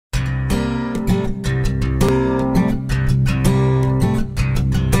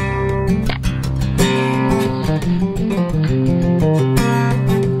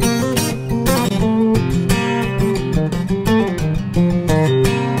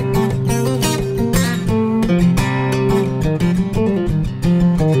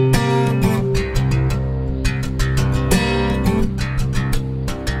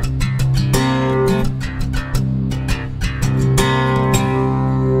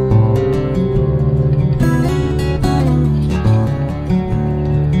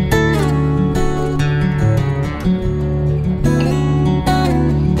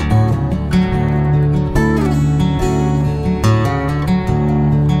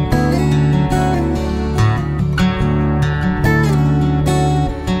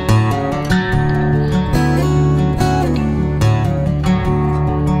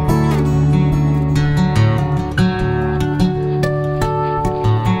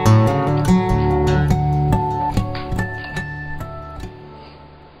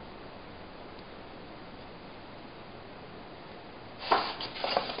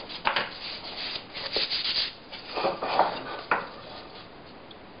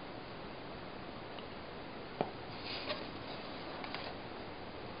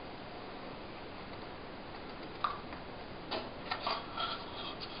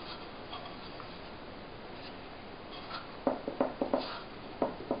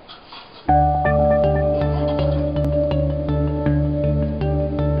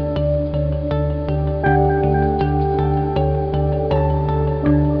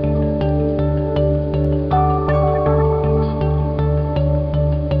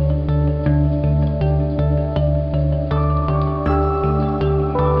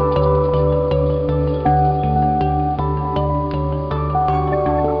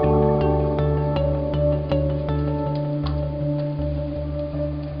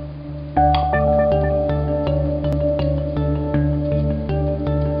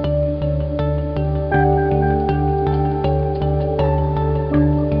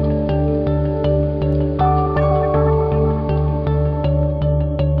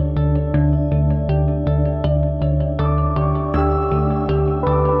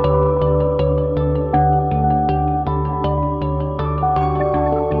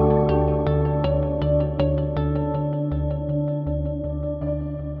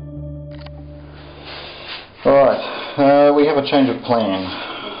Alright, we have a change of plan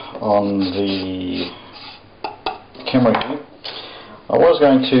on the camera here. I was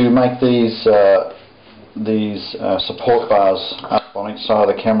going to make these support bars up on each side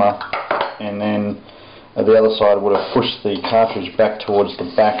of the camera, and then the other side would have pushed the cartridge back towards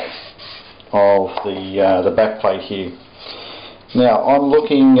the back of the back plate here. Now I'm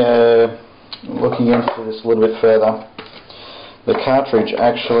looking into this a little bit further. The cartridge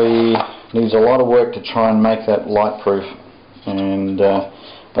actually needs a lot of work to try and make that light proof, and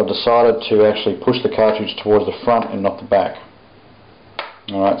I've decided to actually push the cartridge towards the front and not the back.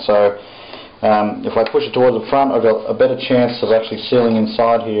 Alright, so if I push it towards the front, I've got a better chance of actually sealing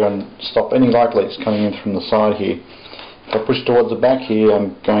inside here and stop any light leaks coming in from the side here. If I push it towards the back here,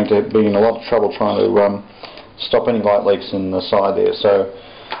 I'm going to be in a lot of trouble trying to stop any light leaks in the side there. So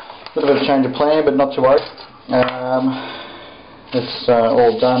a little bit of change of plan, but not to worry. It's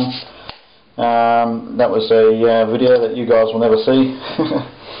all done. That was a video that you guys will never see.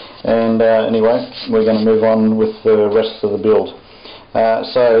 And anyway, we're going to move on with the rest of the build.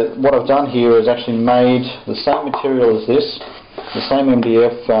 So what I've done here is actually made the same material as this, the same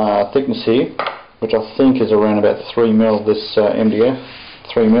MDF thickness here, which I think is around about 3mm. This MDF,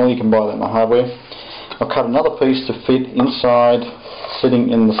 3mm, you can buy that in the hardware. I've cut another piece to fit inside, sitting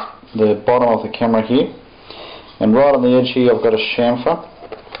in the bottom of the camera here, and right on the edge here I've got a chamfer.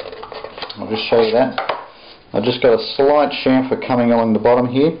 I'll just show you that. I've just got a slight chamfer coming along the bottom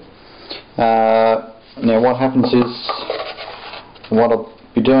here. Now what happens is, what I'll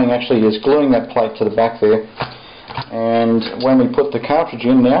be doing actually is gluing that plate to the back there, and when we put the cartridge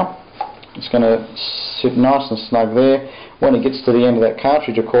in now, it's going to sit nice and snug there. When it gets to the end of that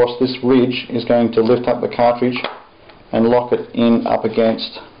cartridge, of course, this ridge is going to lift up the cartridge and lock it in up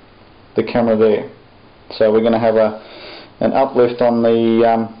against the camera there. So we're going to have an uplift on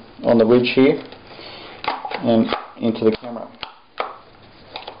the ridge here and into the camera.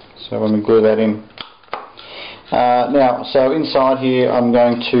 So when we glue that in. Now, so inside here I'm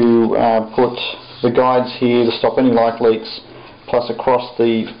going to put the guides here to stop any light leaks, plus across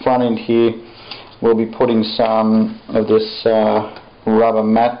the front end here we'll be putting some of this rubber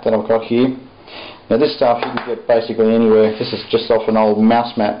mat that I've got here. Now this stuff you can get basically anywhere. This is just off an old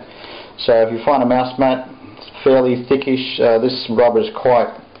mouse mat. So if you find a mouse mat, it's fairly thickish. This rubber is quite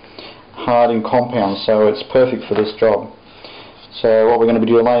hard in compound, so it's perfect for this job. So what we're going to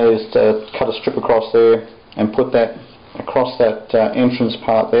be doing later is to cut a strip across there and put that across that entrance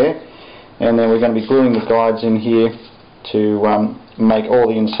part there, and then we're going to be gluing the guides in here to make all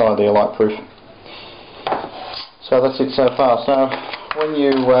the inside there light proof. So that's it so far. So when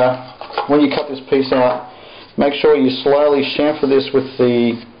you cut this piece out, make sure you slowly chamfer this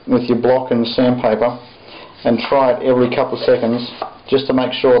with your block and sandpaper, and try it every couple of seconds just to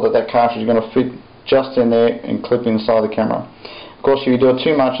make sure that that cartridge is going to fit just in there and clip inside the camera. Of course, if you do it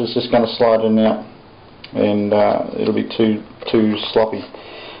too much, it's just going to slide in and out, and it'll be too sloppy.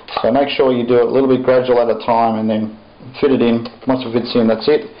 So make sure you do it a little bit gradual at a time, and then fit it in. Once it fits in, that's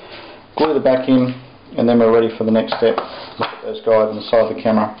it. Glue the back in, and then we're ready for the next step. Look at those guides inside the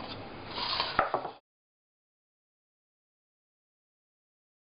camera.